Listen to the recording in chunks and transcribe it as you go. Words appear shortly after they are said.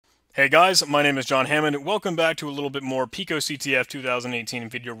Hey guys, my name is John Hammond. Welcome back to a little bit more picoCTF 2018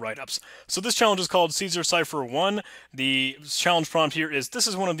 video write-ups. So this challenge is called Caesar Cipher 1. The challenge prompt here is, this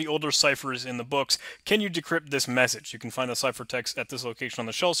is one of the older ciphers in the books. Can you decrypt this message? You can find the ciphertext at this location on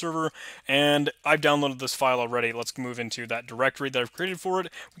the shell server, and I've downloaded this file already. Let's move into that directory that I've created for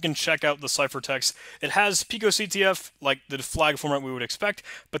it. We can check out the ciphertext. It has picoCTF, like the flag format we would expect,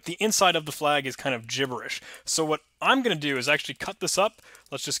 but the inside of the flag is kind of gibberish. So what I'm going to do is actually cut this up.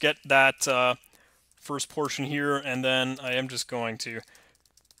 Let's just get that first portion here, and then I am just going to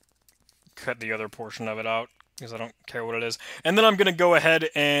cut the other portion of it out because I don't care what it is. And then I'm going to go ahead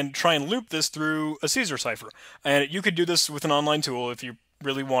and try and loop this through a Caesar cipher. And you could do this with an online tool if you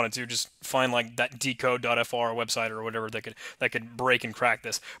really wanted to. Just find like that decode.fr website or whatever that could break and crack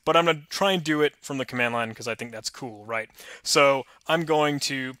this. But I'm going to try and do it from the command line because I think that's cool, right? So I'm going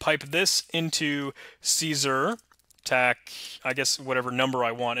to pipe this into Caesar. TAC, I guess whatever number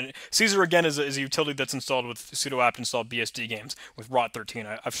I want. And Caesar, again, is a utility that's installed with sudo apt install BSD games with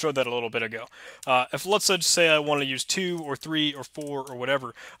rot13. I've showed that a little bit ago. If let's just say I want to use 2 or 3 or 4 or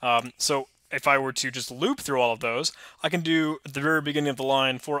whatever, so if I were to just loop through all of those, I can do at the very beginning of the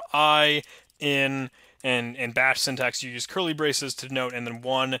line for I in and bash syntax, you use curly braces to denote, and then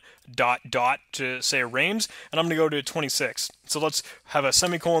 1 dot dot to say a range, and I'm going to go to 26. So let's have a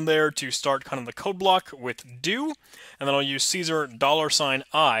semicolon there to start kind of the code block with do, and then I'll use Caesar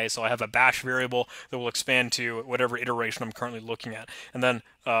 $i, so I have a bash variable that will expand to whatever iteration I'm currently looking at, and then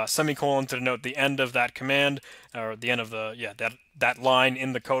semicolon to denote the end of that command, or the end of the, that line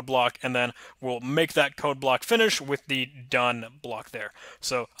in the code block, and then we'll make that code block finish with the done block there.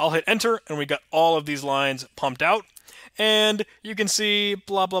 So I'll hit enter, and we got all of these lines pumped out, and you can see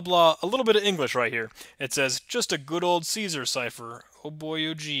blah blah blah, a little bit of English right here. It says just a good old Caesar cipher. Oh boy,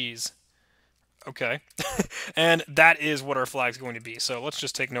 oh geez. Okay. And that is what our flag's going to be. So let's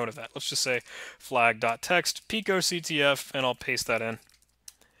just take note of that. Let's just say flag.text picoCTF, and I'll paste that in.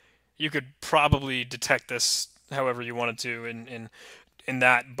 You could probably detect this however you wanted to in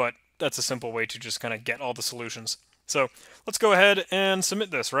that, but that's a simple way to just kind of get all the solutions. So let's go ahead and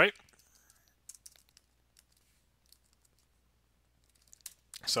submit this, right?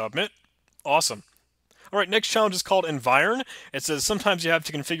 Submit. Awesome. All right, next challenge is called environ. It says sometimes you have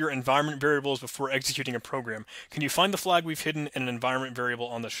to configure environment variables before executing a program. Can you find the flag we've hidden in an environment variable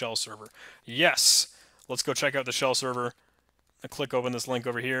on the shell server? Yes. Let's go check out the shell server. I click open this link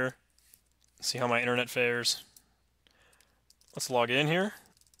over here. See how my internet fares. Let's log in here.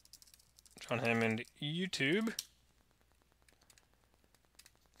 John Hammond YouTube.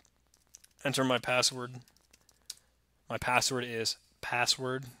 Enter my password. My password is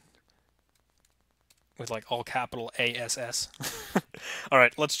password with like all capital ASS. All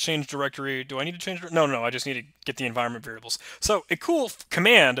right, let's change directory. Do I need to change? No, I just need to get the environment variables. So a cool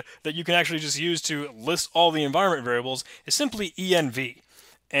command that you can actually just use to list all the environment variables is simply ENV.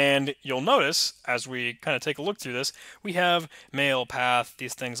 And you'll notice, as we kind of take a look through this, we have mail, path,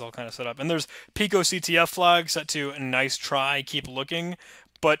 these things all kind of set up. And there's picoCTF flag set to nice try, keep looking.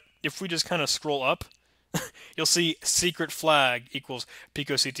 But if we just kind of scroll up, you'll see secret flag equals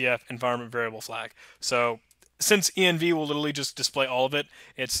picoCTF environment variable flag. So since ENV will literally just display all of it,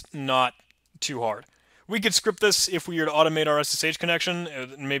 it's not too hard. We could script this if we were to automate our SSH connection.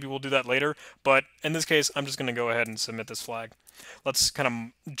 Maybe we'll do that later. But in this case, I'm just going to go ahead and submit this flag. Let's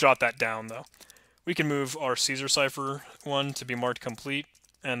kind of jot that down, though. We can move our Caesar cipher one to be marked complete,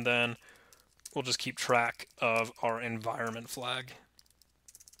 and then we'll just keep track of our environment flag.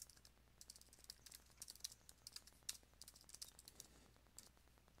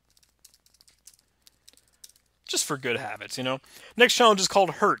 Just for good habits, you know. Next challenge is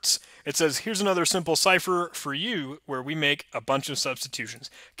called Hertz. It says, here's another simple cipher for you where we make a bunch of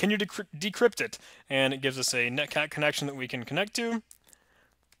substitutions. Can you decrypt it? And it gives us a netcat connection that we can connect to.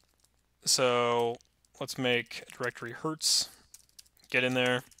 So let's make a directory Hertz. Get in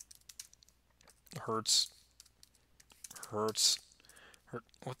there. Hertz.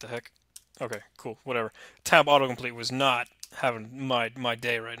 What the heck? Okay, cool, whatever. Tab autocomplete was not having my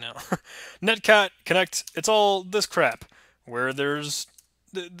day right now. Netcat, connect, it's all this crap, where there's,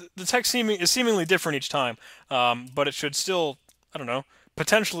 the text is seemingly different each time, but it should still, I don't know,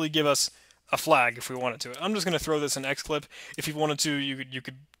 potentially give us a flag if we wanted to. I'm just going to throw this in Xclip. If you wanted to, you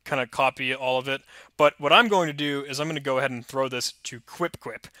could kind of copy all of it, but what I'm going to do is I'm going to go ahead and throw this to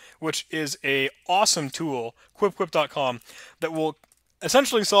QuipQuip, which is a awesome tool, quipquip.com, that will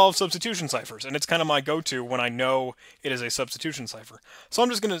essentially solve substitution ciphers, and it's kind of my go-to when I know it is a substitution cipher. So I'm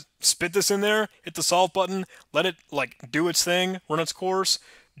just going to spit this in there, hit the solve button, let it like do its thing, run its course,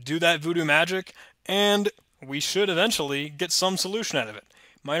 do that voodoo magic, and we should eventually get some solution out of it.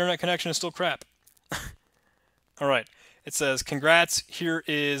 My internet connection is still crap. Alright, it says, congrats, here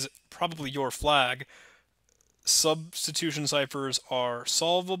is probably your flag. Substitution ciphers are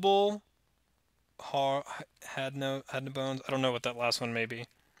solvable. Had no bones. I don't know what that last one may be.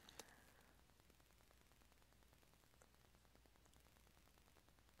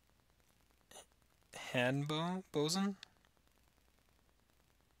 Boson?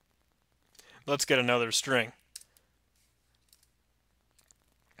 Let's get another string.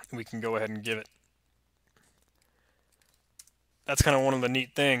 We can go ahead and give it. That's kind of one of the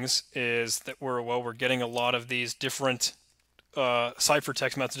neat things, is that we're getting a lot of these different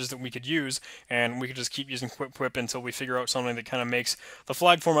ciphertext messages that we could use, and we could just keep using quip until we figure out something that kind of makes the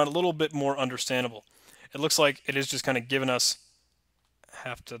flag format a little bit more understandable. It looks like it is just kind of giving us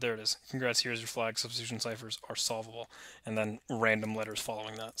there it is. Congrats, here's your flag. Substitution ciphers are solvable. And then random letters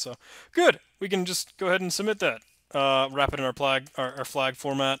following that. So, good. We can just go ahead and submit that. Wrap it in our flag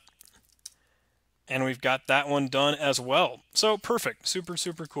format. And we've got that one done as well. So, perfect. Super,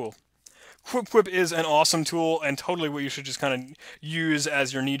 super cool. Quip is an awesome tool and totally what you should just kind of use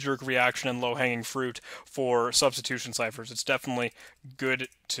as your knee-jerk reaction and low-hanging fruit for substitution ciphers. It's definitely good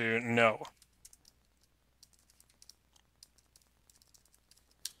to know.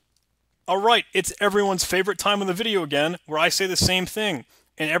 Alright, it's everyone's favorite time of the video again, where I say the same thing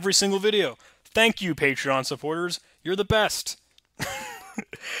in every single video. Thank you, Patreon supporters. You're the best.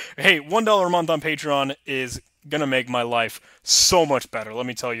 Hey, $1 a month on Patreon is gonna make my life so much better. Let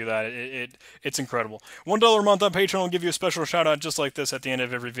me tell you that. It's incredible. $1 a month on Patreon will give you a special shout out just like this at the end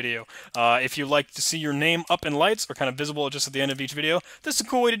of every video. If you like to see your name up in lights or kind of visible just at the end of each video, this is a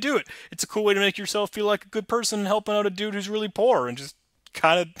cool way to do it. It's a cool way to make yourself feel like a good person helping out a dude who's really poor and just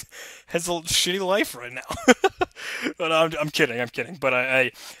kind of has a shitty life right now. But I'm kidding. But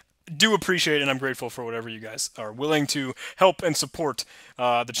I do appreciate and I'm grateful for whatever you guys are willing to help and support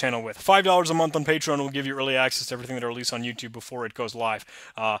the channel with. $5 a month on Patreon will give you early access to everything that I release on YouTube before it goes live.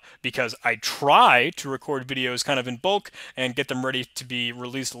 Because I try to record videos kind of in bulk and get them ready to be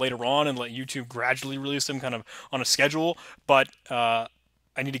released later on and let YouTube gradually release them kind of on a schedule. But I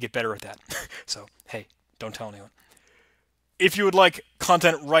need to get better at that. So, hey, don't tell anyone. If you would like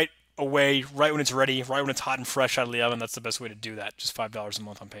content right away, right when it's ready, right when it's hot and fresh out of the oven, that's the best way to do that. Just $5 a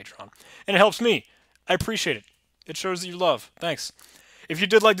month on Patreon. And it helps me. I appreciate it. It shows that you love. Thanks. If you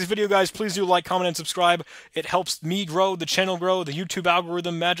did like this video, guys, please do like, comment, and subscribe. It helps me grow, the channel grow, the YouTube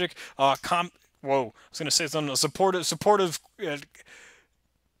algorithm magic. Whoa, I was going to say something. Supportive.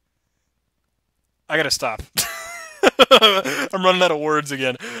 I got to stop. I'm running out of words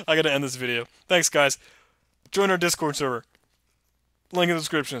again. I got to end this video. Thanks, guys. Join our Discord server. Link in the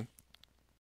description.